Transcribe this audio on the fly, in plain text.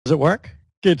Does it work?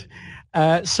 Good.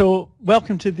 So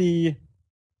welcome to the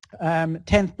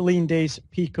 10th Bolin Days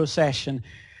PICO session.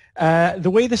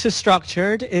 The way this is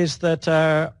structured is that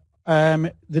the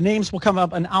names will come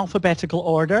up in alphabetical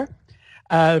order.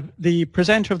 The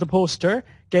presenter of the poster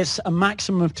gets a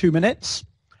maximum of 2 minutes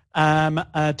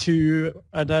to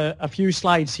a few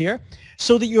slides here.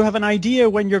 So that you have an idea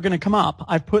when you're going to come up,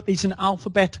 I've put these in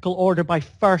alphabetical order by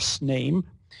first name.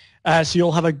 So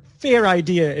you'll have a fair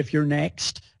idea if you're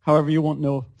next. However, you won't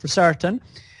know for certain.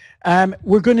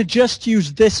 We're going to just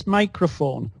use this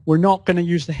microphone. We're not going to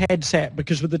use the headset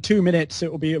because with the 2 minutes it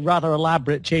will be rather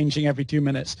elaborate, changing every 2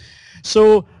 minutes.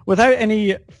 So without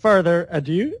any further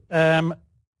ado,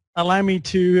 allow me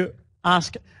to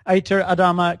ask Aitor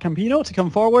Adama Campino to come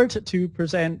forward to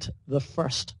present the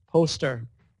first poster.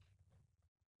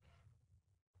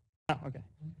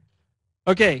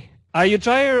 Okay. Are you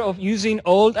tired of using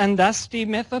old and dusty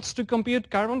methods to compute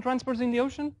carbon transports in the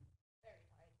ocean?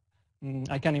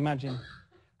 I can imagine.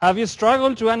 Have you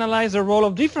struggled to analyze the role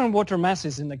of different water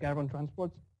masses in the carbon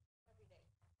transport?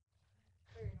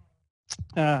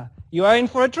 You are in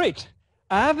for a treat.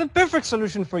 I have a perfect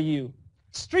solution for you.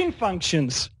 String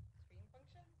functions.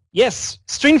 Yes,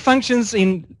 string functions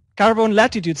in carbon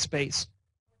latitude space.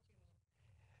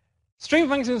 String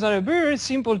functions are a very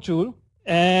simple tool,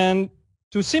 and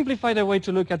to simplify the way to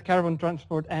look at carbon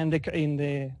transport and in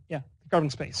the carbon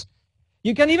space.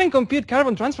 You can even compute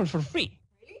carbon transport for free.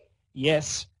 Really?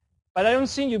 Yes, but I don't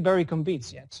think you're very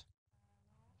convinced yet.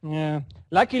 Yeah.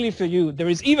 Luckily for you, there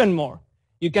is even more.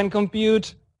 You can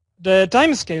compute the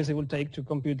time scales it will take to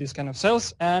compute these kind of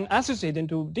cells and associate them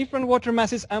to different water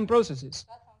masses and processes.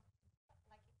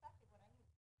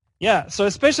 Yeah, so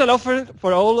a special offer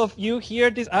for all of you here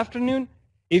this afternoon.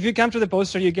 If you come to the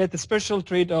poster, you get a special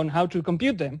treat on how to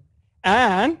compute them.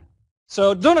 And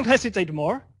so do not hesitate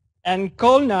more and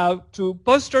call now to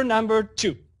poster number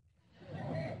 2.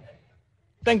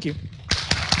 Thank you.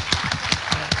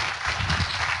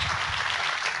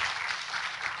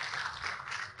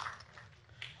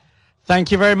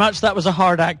 Thank you very much. That was a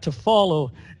hard act to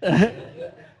follow.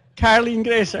 Caroline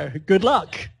Greiser, good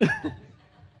luck.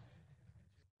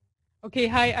 Okay,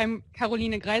 hi, I'm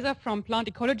Caroline Greiser from Plant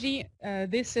Ecology.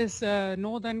 This is a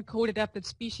northern cold-adapted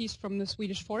species from the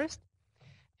Swedish forest.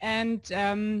 And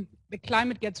the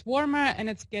climate gets warmer and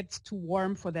it gets too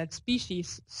warm for that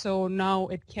species. So now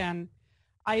it can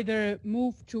either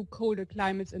move to colder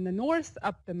climates in the north,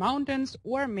 up the mountains,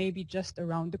 or maybe just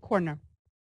around the corner.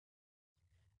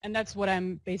 And that's what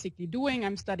I'm basically doing.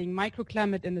 I'm studying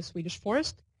microclimate in the Swedish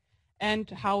forest and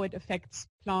how it affects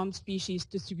plant species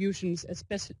distributions,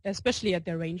 especially at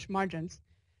their range margins.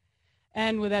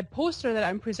 And with that poster that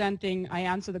I'm presenting, I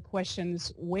answer the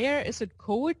questions, where is it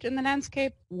cold in the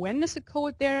landscape, when is it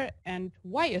cold there, and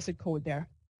why is it cold there?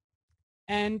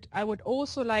 And I would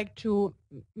also like to,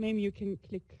 maybe you can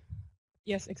click,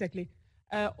 yes, exactly.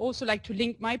 Also like to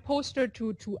link my poster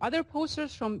to 2 other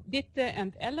posters from Ditte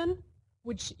and Ellen,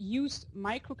 which used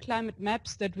microclimate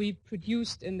maps that we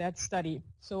produced in that study.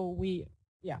 So we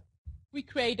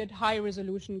created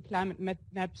high-resolution climate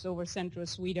maps over central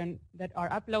Sweden that are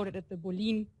uploaded at the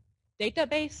Bolin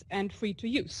database and free to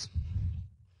use.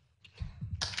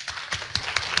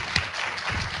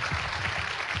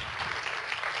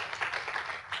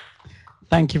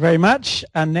 Thank you very much.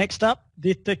 And next up,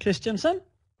 Ditte Christiansen.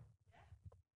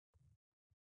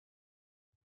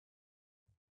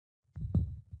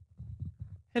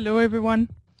 Hello everyone,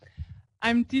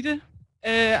 I'm Ditte.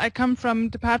 I come from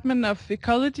Department of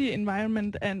Ecology,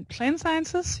 Environment and Plant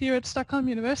Sciences here at Stockholm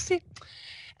University.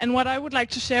 And what I would like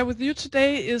to share with you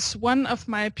today is one of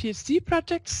my PhD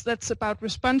projects that's about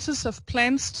responses of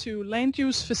plants to land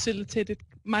use facilitated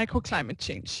microclimate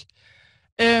change.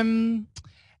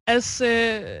 As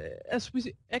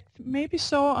we maybe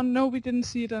saw, or no, we didn't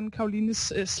see it on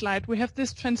Karoline's slide, we have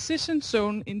this transition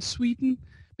zone in Sweden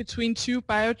between 2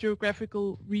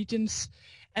 biogeographical regions.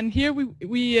 And here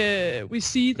we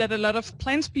see that a lot of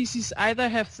plant species either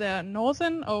have their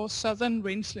northern or southern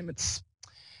range limits.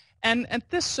 And at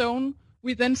this zone,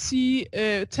 we then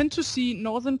tend to see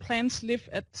northern plants live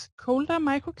at colder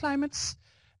microclimates.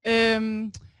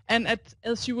 And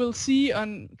as you will see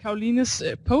on Karoline's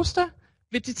poster,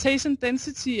 vegetation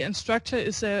density and structure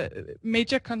is a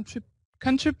major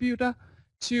contributor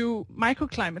to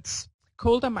microclimates,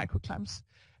 colder microclimates.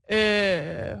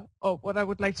 Or what I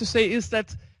would like to say is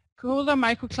that colder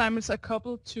microclimates are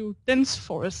coupled to dense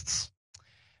forests.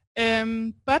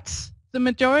 But the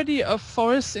majority of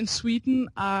forests in Sweden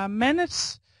are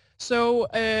managed. So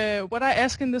what I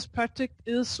ask in this project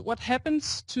is what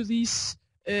happens to these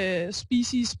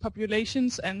species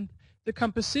populations and the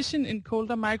composition in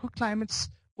colder microclimates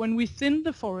when we thin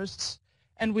the forests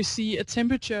and we see a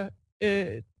temperature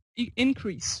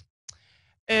increase.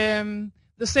 The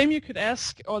same you could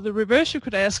ask, or the reverse you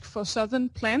could ask, for southern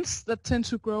plants that tend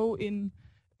to grow in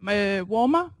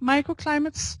warmer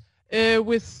microclimates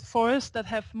with forests that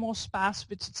have more sparse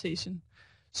vegetation.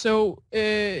 So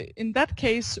in that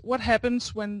case, what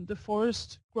happens when the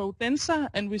forests grow denser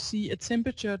and we see a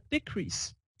temperature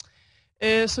decrease?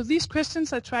 So these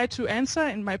questions I try to answer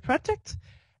in my project,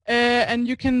 and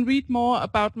you can read more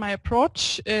about my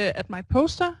approach at my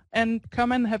poster and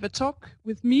come and have a talk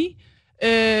with me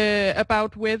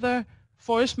about whether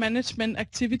forest management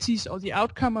activities or the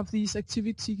outcome of these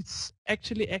activities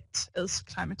actually act as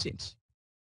climate change.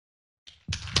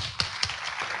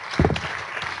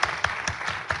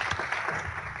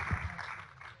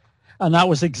 And that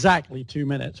was exactly 2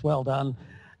 minutes. Well done.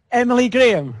 Emily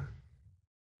Graham.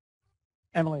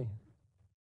 Emily.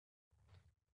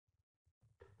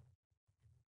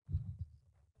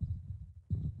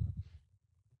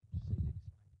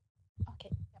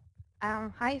 Okay.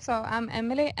 Hi, so I'm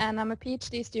Emily, and I'm a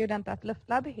PhD student at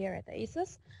Luftlab here at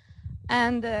ACES.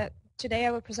 And today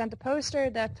I will present a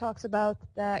poster that talks about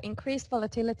the increased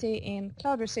volatility in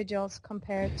cloud residuals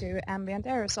compared to ambient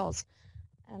aerosols.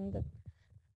 And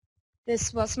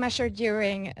this was measured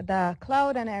during the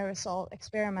cloud and aerosol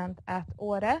experiment at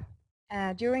Åre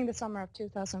during the summer of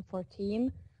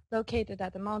 2014, located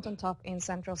at the mountaintop in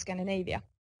central Scandinavia.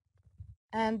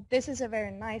 And this is a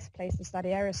very nice place to study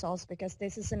aerosols because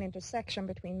this is an intersection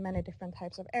between many different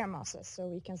types of air masses. So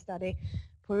we can study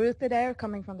polluted air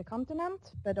coming from the continent,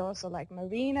 but also like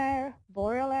marine air,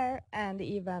 boreal air, and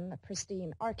even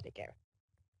pristine Arctic air.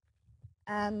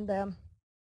 And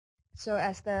so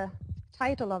as the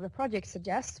title of the project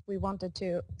suggests, we wanted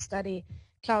to study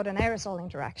cloud and aerosol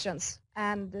interactions.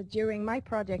 And during my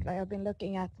project, I have been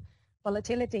looking at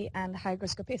volatility and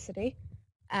hygroscopicity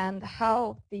and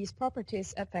how these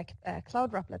properties affect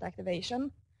cloud droplet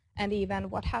activation, and even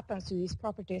what happens to these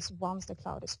properties once the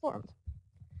cloud is formed.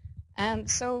 And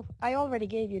so I already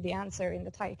gave you the answer in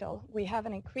the title. We have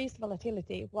an increased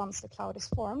volatility once the cloud is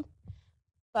formed,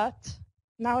 but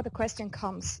now the question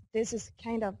comes. This is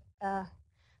kind of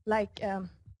like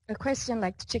a question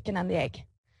like the chicken and the egg.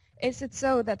 Is it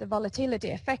so that the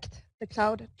volatility affects the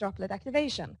cloud droplet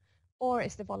activation, or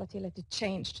is the volatility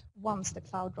changed once the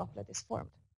cloud droplet is formed?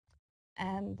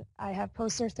 And I have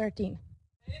poster 13.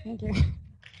 Thank you.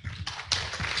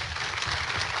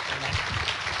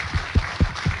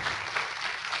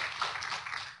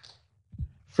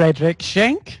 Frederick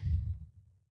Schenk.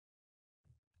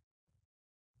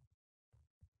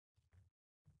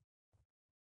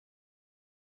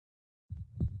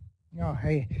 Yeah,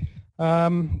 hey.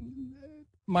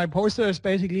 My poster is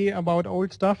basically about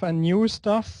old stuff and new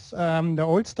stuff. The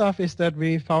old stuff is that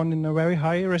we found in a very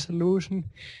high resolution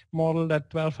model that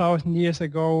 12,000 years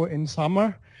ago in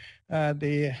summer,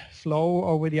 the flow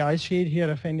over the ice sheet here,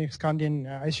 the Phoenix-Scandian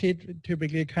ice sheet,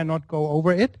 typically cannot go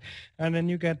over it. And then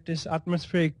you get this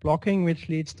atmospheric blocking, which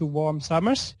leads to warm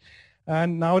summers.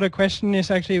 And now the question is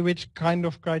actually which kind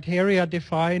of criteria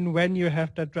define when you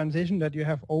have that transition, that you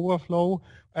have overflow,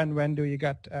 and when do you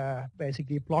get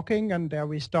basically blocking. And there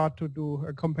we start to do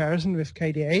a comparison with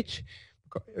KDH.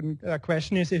 And the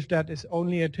question is if that is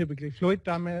only a typically fluid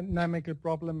dynamical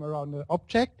problem around the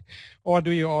object, or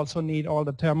do you also need all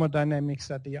the thermodynamics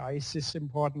that the ice is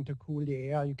important to cool the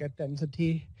air, you get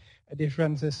density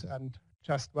differences, and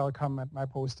just welcome at my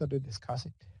poster to discuss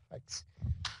it. Thanks.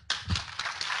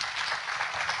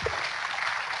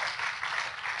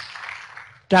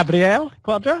 Gabrielle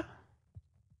Quadra.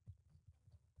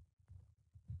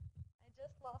 I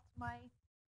just lost my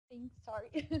thing,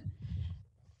 sorry.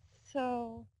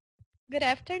 So, good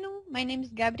afternoon. My name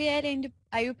is Gabrielle and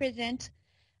I will present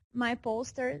my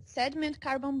poster, Sediment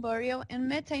Carbon Burial and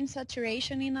Methane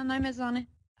Saturation in an Amazon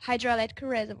Hydroelectric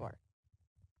Reservoir.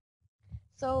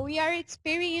 So we are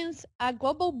experiencing a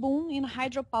global boom in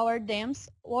hydropower dams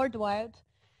worldwide,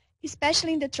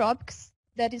 especially in the tropics,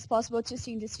 that is possible to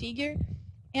see in this figure.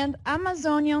 And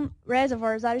Amazonian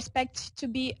reservoirs are expected to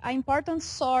be an important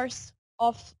source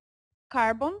of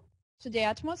carbon to the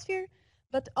atmosphere,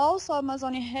 but also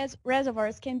Amazonian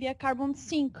reservoirs can be a carbon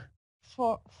sink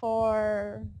from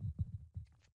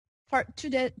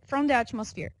the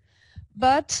atmosphere.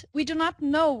 But we do not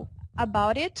know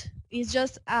about it. It's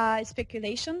just a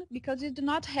speculation because we do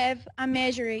not have a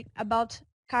measure about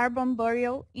carbon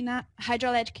burial in a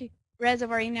hydroelectric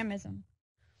reservoir in Amazon.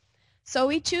 So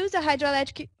we choose a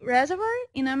hydroelectric reservoir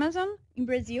in Amazon, in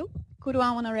Brazil,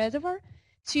 Curuaúna Reservoir,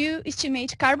 to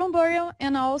estimate carbon burial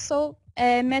and also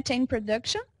methane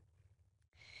production.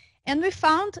 And we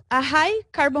found a high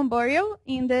carbon burial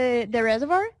in the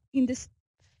reservoir in this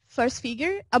first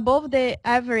figure, above the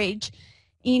average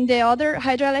in the other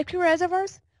hydroelectric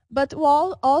reservoirs. But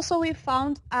also we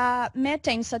found a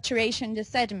methane saturation in the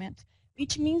sediment,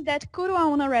 which means that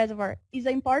Curuaúna Reservoir is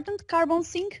an important carbon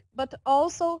sink, but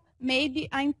also maybe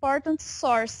an important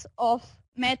source of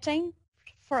methane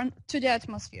to the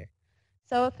atmosphere.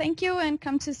 So thank you, and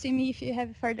come to see me if you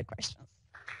have further questions.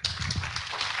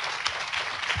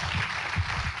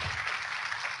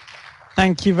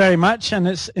 Thank you very much, and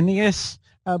it's Ines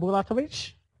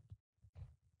Bulatovic.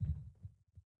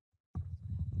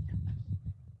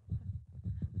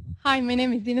 Hi, my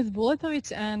name is Ines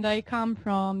Bulatovic, and I come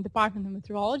from Department of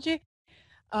Meteorology.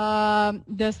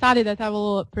 The study that I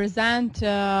will present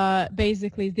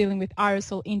basically is dealing with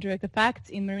aerosol indirect effects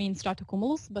in marine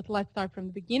stratocumulus, but let's start from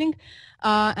the beginning.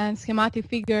 And schematic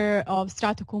figure of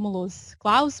stratocumulus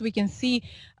clouds, we can see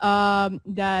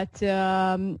that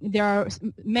there are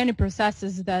many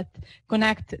processes that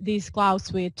connect these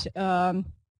clouds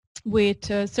with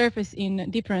surface in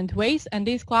different ways, and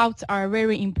these clouds are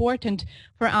very important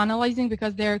for analyzing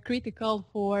because they are critical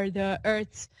for the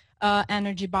Earth's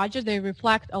energy budget. They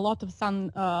reflect a lot of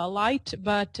sunlight,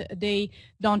 but they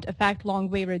don't affect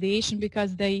long-wave radiation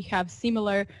because they have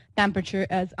similar temperature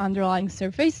as underlying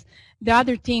surface. The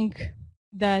other thing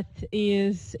that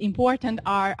is important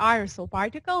are aerosol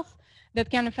particles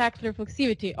that can affect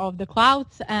reflexivity of the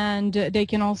clouds, and they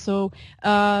can also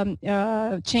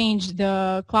change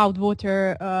the cloud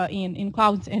water in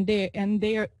clouds and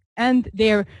their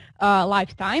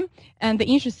lifetime. And the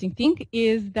interesting thing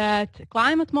is that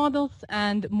climate models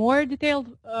and more detailed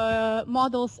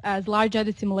models as large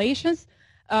eddy simulations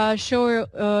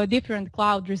show different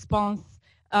cloud response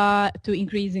to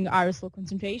increasing aerosol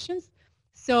concentrations.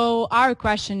 So our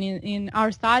question in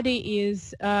our study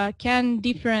is, can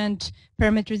different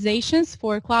parameterizations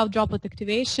for cloud droplet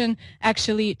activation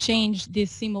actually change this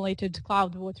simulated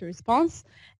cloud water response?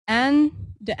 And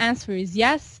the answer is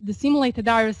yes. The simulated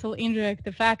aerosol indirect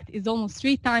effect is almost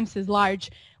 3 times as large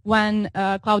when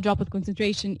cloud droplet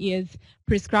concentration is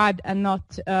prescribed and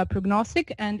not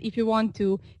prognostic. And if you want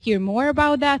to hear more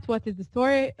about that, what is the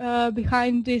story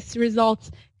behind these results,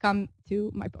 come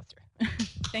to my poster.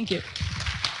 Thank you.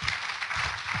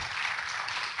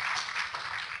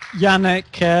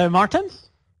 Yannick Martin.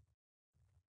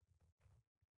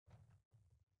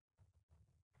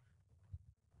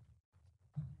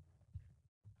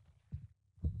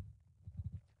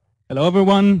 Hello,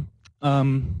 everyone.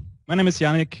 My name is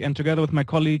Yannick, and together with my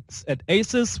colleagues at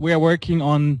ACES, we are working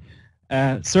on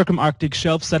a circumarctic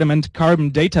shelf sediment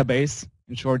carbon database,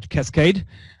 in short, Cascade,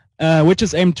 which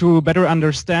is aimed to better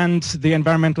understand the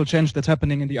environmental change that's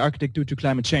happening in the Arctic due to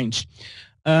climate change.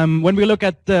 When we look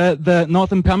at the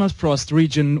northern permafrost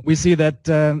region, we see that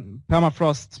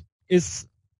permafrost is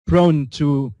prone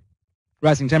to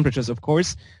rising temperatures, of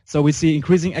course. So we see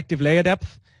increasing active layer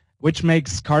depth, which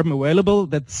makes carbon available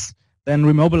that's then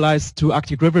remobilized to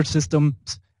Arctic river systems,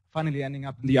 finally ending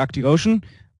up in the Arctic Ocean.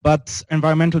 But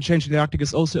environmental change in the Arctic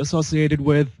is also associated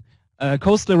with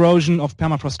coastal erosion of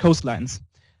permafrost coastlines.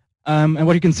 And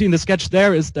what you can see in the sketch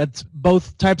there is that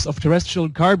both types of terrestrial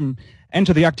carbon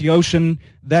enter the Arctic Ocean,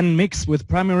 then mix with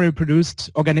primarily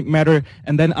produced organic matter,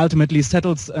 and then ultimately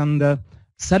settles on the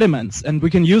sediments. And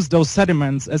we can use those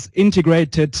sediments as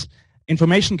integrated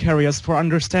information carriers for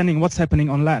understanding what's happening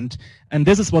on land. And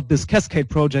this is what this Cascade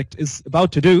project is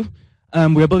about to do.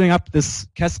 We are building up this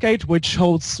Cascade, which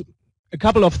holds a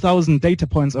couple of thousand data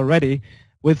points already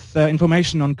with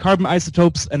information on carbon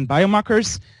isotopes and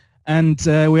biomarkers. And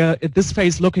we are at this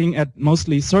phase looking at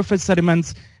mostly surface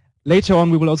sediments. Later on,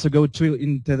 we will also go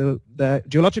into the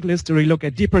geological history, look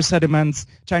at deeper sediments,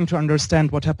 trying to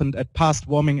understand what happened at past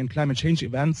warming and climate change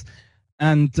events.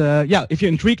 And yeah, if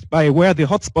you're intrigued by where the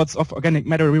hotspots of organic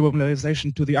matter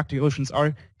remobilization to the Arctic oceans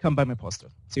are, come by my poster.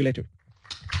 See you later.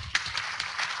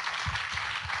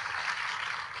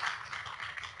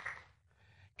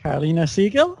 Carolina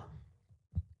Siegel.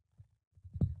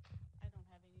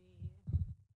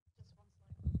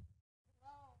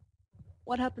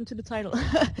 What happened to the title?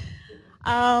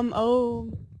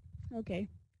 Oh, okay.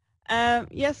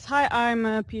 Yes, hi, I'm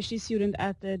a PhD student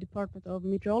at the Department of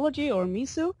Meteorology, or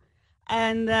MISU,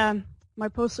 and my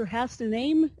poster has the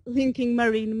name Linking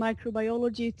Marine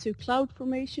Microbiology to Cloud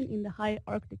Formation in the High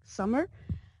Arctic Summer,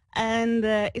 and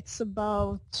it's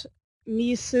about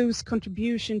MISU's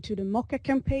contribution to the MOCA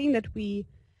campaign that we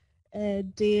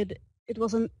did. It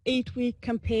was an 8-week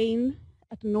campaign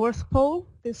at the North Pole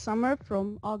this summer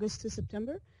from August to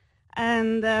September.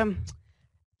 And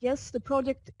yes, the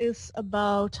project is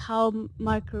about how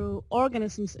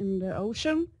microorganisms in the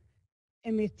ocean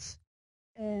emit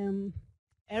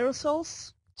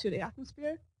aerosols to the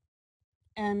atmosphere,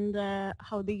 and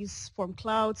how these form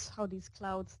clouds, how these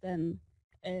clouds then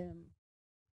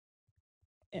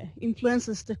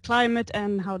influences the climate,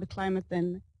 and how the climate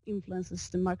then influences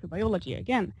the microbiology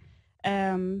again.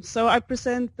 So I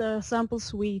present the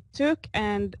samples we took,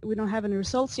 and we don't have any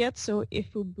results yet, so it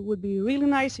would be really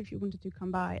nice if you wanted to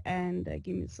come by and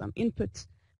give me some input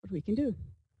what we can do.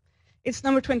 It's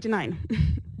number 29.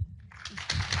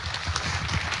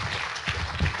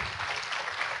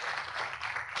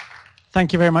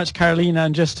 Thank you very much, Carolina.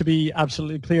 And just to be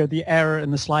absolutely clear, the error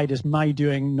in the slide is my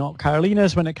doing, not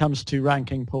Carolina's, when it comes to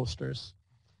ranking posters.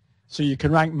 So you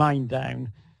can rank mine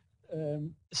down.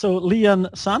 So Leon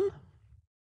Sun?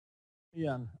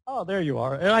 Leon. Oh, there you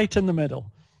are, right in the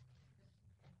middle.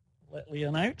 Let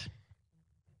Leon out.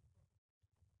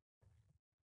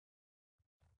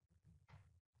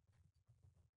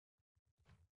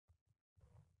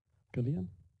 Go, Leon.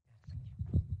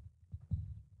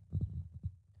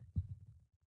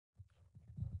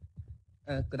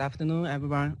 Good afternoon,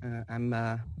 everyone. I'm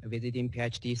a visiting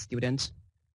PhD student.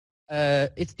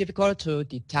 It's difficult to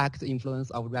detect the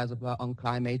influence of reservoir on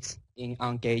climate in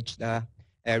ungauged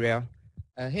area.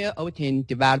 Here, our team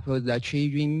developed the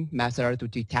tree method to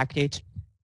detect it.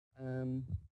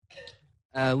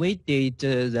 We did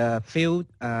the field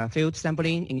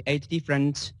sampling in 8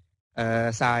 different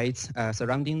sites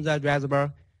surrounding the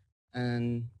reservoir.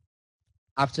 And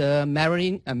after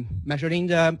measuring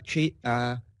the tree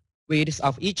width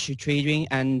of each tree ring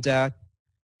and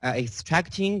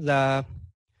extracting the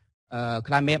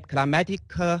climatic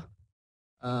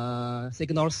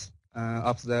signals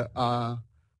of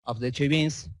the tree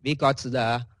rings, we got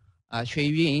the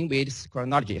tree ring width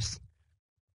chronologies.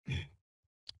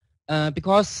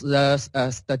 Because the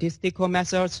statistical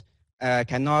methods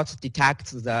cannot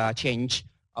detect the change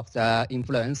of the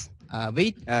influence,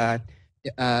 we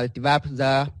developed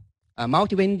the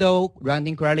multi-window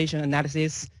random correlation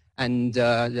analysis and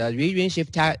the region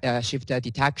shift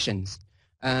detections.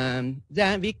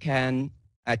 Then we can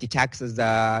detect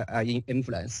the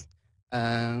influence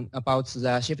about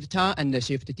the shift time and the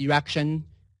shift direction.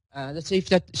 The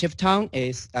shift time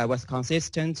was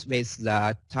consistent with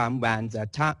the time when the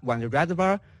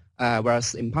reservoir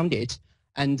was impounded,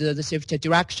 and the shift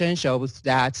direction shows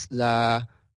that the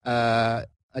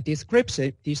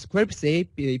discrepancy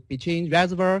between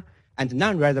reservoir and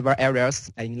non-reservoir areas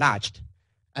are enlarged.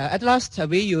 At last,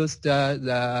 we used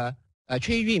the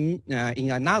tree rim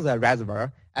in another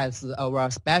reservoir as our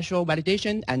spatial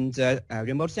validation and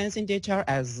remote sensing data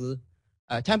as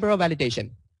temporal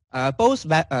validation. Both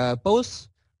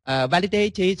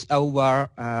validated our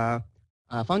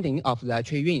finding of the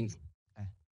tree rings.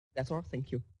 That's all.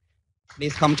 Thank you.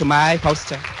 Please come to my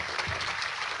poster.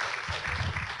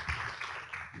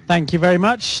 Thank you very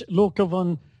much. Loke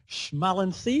van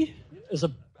Schmalensee is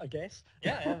a guess.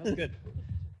 Yeah, that's good.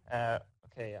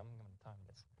 Okay, I'm going to time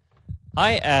this.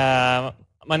 Hi,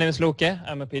 my name is Loke.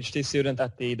 I'm a PhD student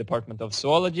at the Department of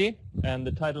Zoology, and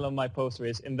the title of my poster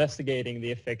is Investigating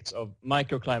the Effects of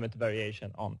Microclimate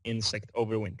Variation on Insect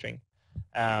Overwintering.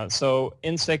 So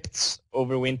insects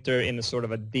overwinter in a sort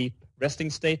of a deep resting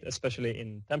state, especially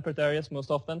in temperate areas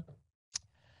most often.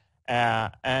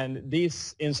 And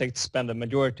these insects spend the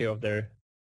majority of their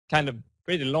kind of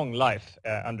pretty long life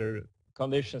under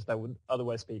conditions that would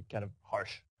otherwise be kind of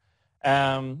harsh.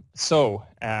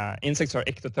 Insects are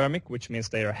ectothermic, which means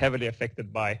they are heavily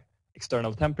affected by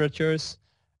external temperatures,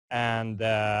 and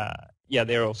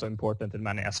they are also important in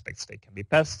many aspects. They can be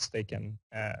pests, they can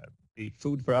be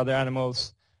food for other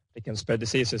animals, they can spread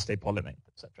diseases, they pollinate,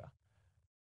 etc.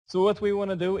 So what we want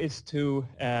to do is to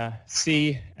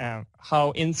see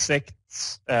how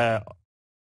insects are,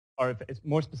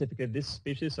 more specifically this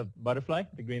species of butterfly,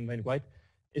 the green veined white,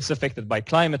 is affected by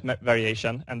climate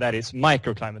variation, and that is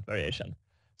microclimate variation.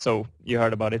 So you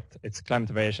heard about it. It's climate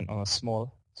variation on a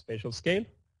small spatial scale.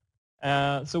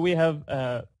 So we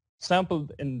have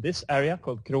sampled in this area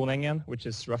called Kronängen, which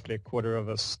is roughly 1/4 of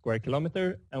a square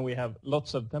kilometer, and we have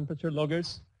lots of temperature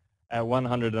loggers,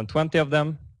 120 of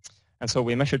them. And so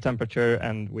we measure temperature,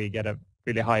 and we get a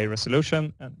really high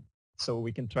resolution, and so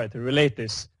we can try to relate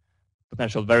this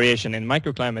potential variation in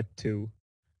microclimate to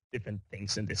different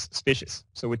things in this species.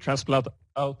 So we transplant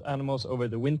out animals over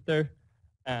the winter,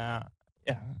 and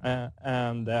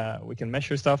we can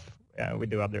measure stuff. We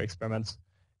do other experiments.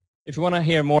 If you want to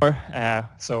hear more,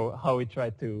 so how we try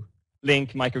to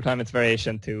link microclimate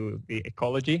variation to the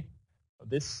ecology of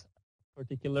this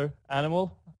particular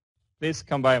animal, please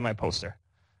come by my poster.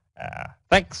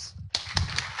 Thanks.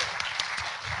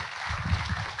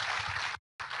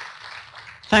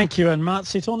 Thank you, and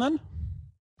Mats Sitonen.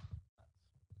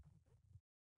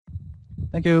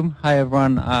 Thank you. Hi,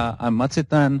 everyone. I'm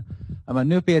Matsutan. I'm a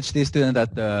new PhD student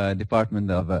at the Department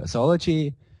of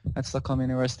Zoology at Stockholm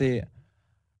University.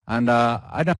 And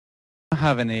I don't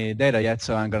have any data yet,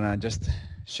 so I'm going to just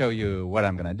show you what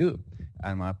I'm going to do.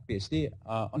 I'm a PhD.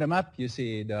 On the map, you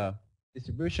see the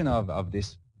distribution of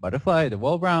this butterfly, the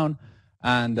wall brown,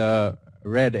 and the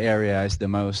red area is the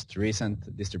most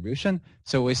recent distribution.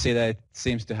 So we see that it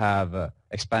seems to have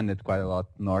expanded quite a lot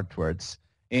northwards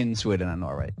in Sweden and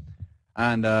Norway.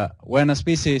 And when a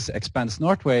species expands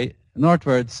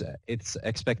northwards, it's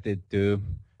expected to,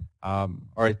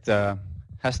 or it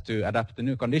has to adapt to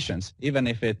new conditions. Even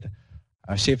if it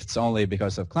shifts only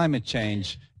because of climate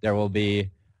change, there will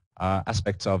be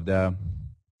aspects of the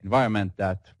environment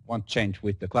that won't change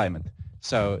with the climate.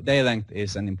 So day length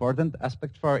is an important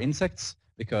aspect for insects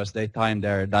because they time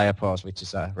their diapause, which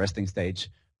is a resting stage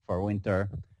for winter,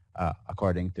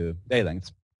 according to day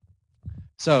lengths.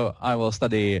 So I will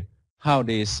study how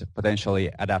these potentially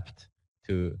adapt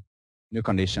to new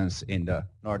conditions in the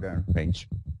northern range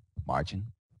margin.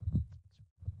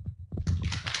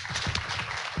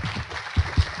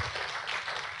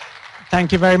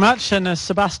 Thank you very much. And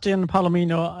Sebastian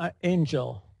Palomino,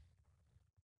 Angel.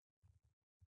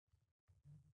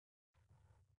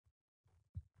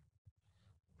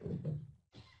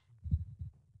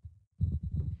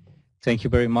 Thank you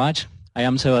very much. I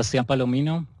am Sebastian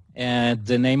Palomino. And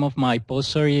the name of my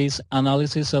poster is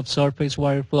Analysis of Surface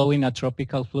Water Flow in a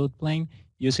Tropical Floodplain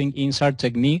using INSAR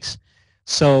techniques.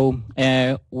 So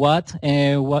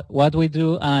what we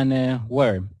do and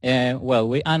where? Well,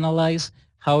 we analyze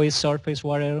how is surface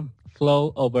water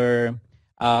flow over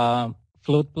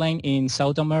floodplain in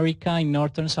South America, in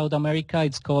northern South America.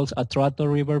 It's called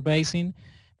Atrato River Basin.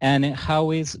 And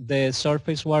how is the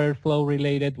surface water flow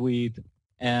related with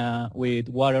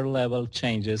water level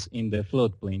changes in the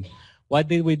floodplain. Why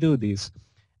did we do this?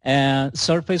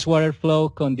 Surface water flow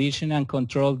condition and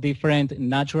control different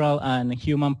natural and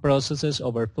human processes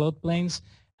over floodplains,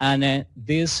 and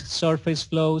these surface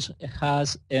flows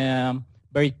has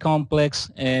very complex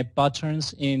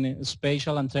patterns in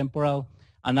spatial and temporal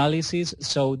analysis,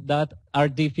 so that are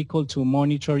difficult to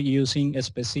monitor using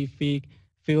specific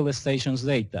field stations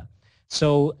data.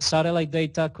 So satellite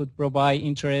data could provide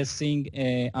interesting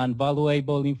and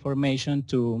valuable information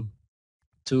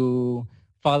to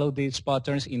follow these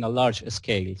patterns in a large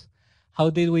scale. How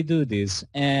did we do this?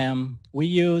 We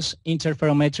use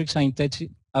interferometric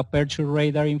synthetic aperture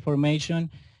radar information,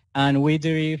 and we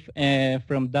derive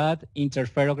from that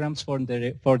interferograms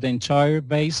for the entire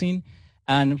basin.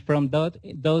 And from those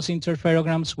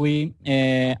interferograms, we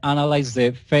analyze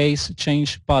the phase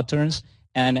change patterns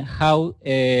and how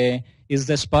is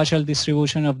the spatial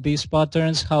distribution of these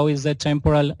patterns, how is the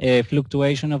temporal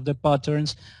fluctuation of the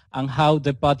patterns, and how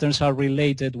the patterns are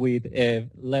related with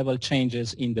level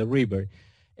changes in the river.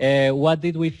 What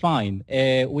did we find?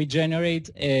 We generate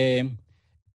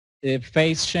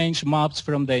phase change maps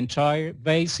from the entire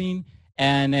basin,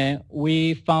 and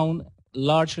we found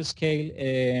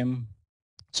large-scale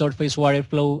surface water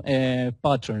flow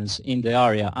patterns in the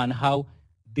area and how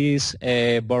this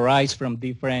varies from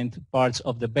different parts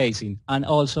of the basin. And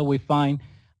also we find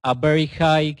a very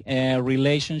high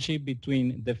relationship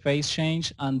between the phase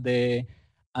change and the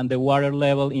water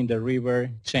level in the river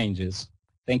changes.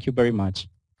 Thank you very much.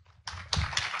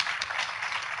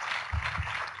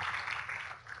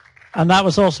 And that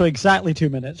was also exactly 2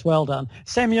 minutes. Well done.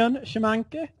 Semyon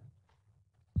Szymanka.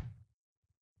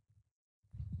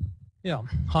 Yeah,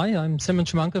 hi, I'm Semyon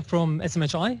Szymanka from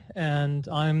SMHI, and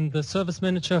I'm the service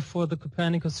manager for the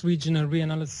Copernicus Regional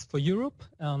Reanalysis for Europe.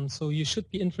 So you should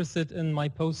be interested in my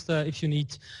poster if you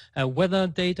need weather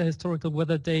data, historical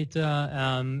weather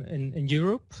data in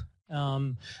Europe.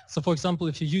 So for example,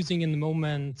 if you're using in the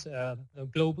moment a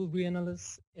global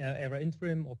reanalysis, ERA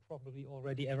interim, or probably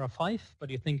already ERA 5,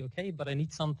 but you think, okay, but I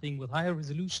need something with higher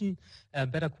resolution,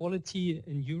 better quality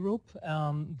in Europe,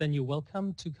 then you're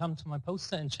welcome to come to my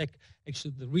poster and check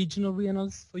actually the regional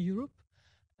reanalysis for Europe.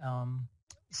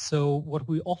 So what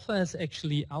we offer is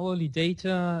actually hourly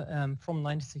data from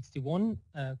 1961,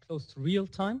 close to real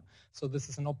time. So this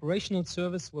is an operational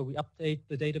service where we update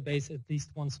the database at least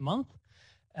once a month.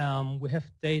 We have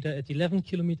data at 11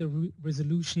 kilometer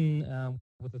resolution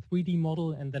with a 3D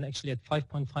model, and then actually at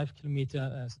 5.5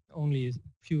 kilometer only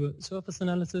pure surface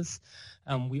analysis.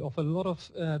 We offer a lot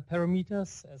of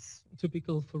parameters as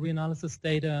typical for reanalysis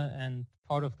data, and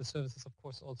part of the service is of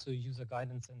course also user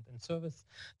guidance and service.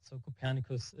 So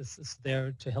Copernicus is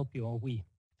there to help you, or we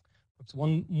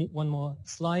one more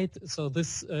slide. So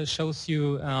this shows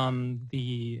you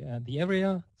the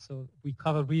area. So we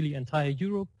cover really entire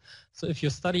Europe. So if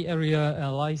your study area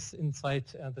lies inside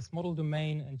this model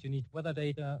domain and you need weather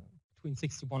data between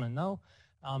 61 and now,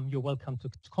 you're welcome to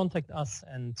contact us.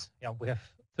 And yeah, we have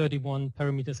 31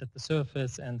 parameters at the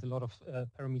surface and a lot of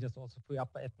parameters also for the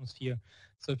upper atmosphere.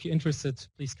 So if you're interested,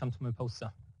 please come to my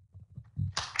poster.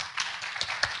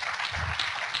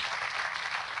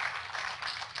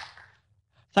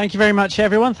 Thank you very much,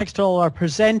 everyone. Thanks to all our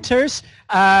presenters.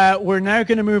 We're now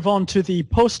going to move on to the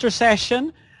poster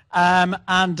session.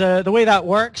 The way that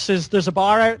works is there's a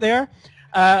bar out there.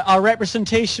 Our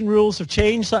representation rules have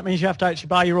changed. That means you have to actually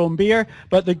buy your own beer.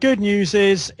 But the good news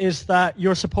is that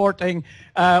you're supporting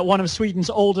one of Sweden's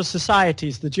oldest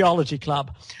societies, the Geology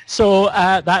Club. So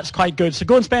that's quite good. So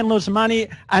go and spend loads of money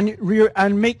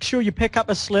and make sure you pick up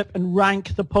a slip and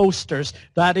rank the posters.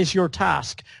 That is your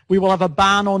task. We will have a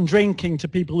ban on drinking to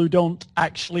people who don't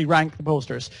actually rank the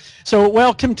posters. So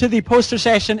welcome to the poster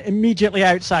session immediately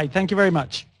outside. Thank you very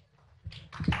much.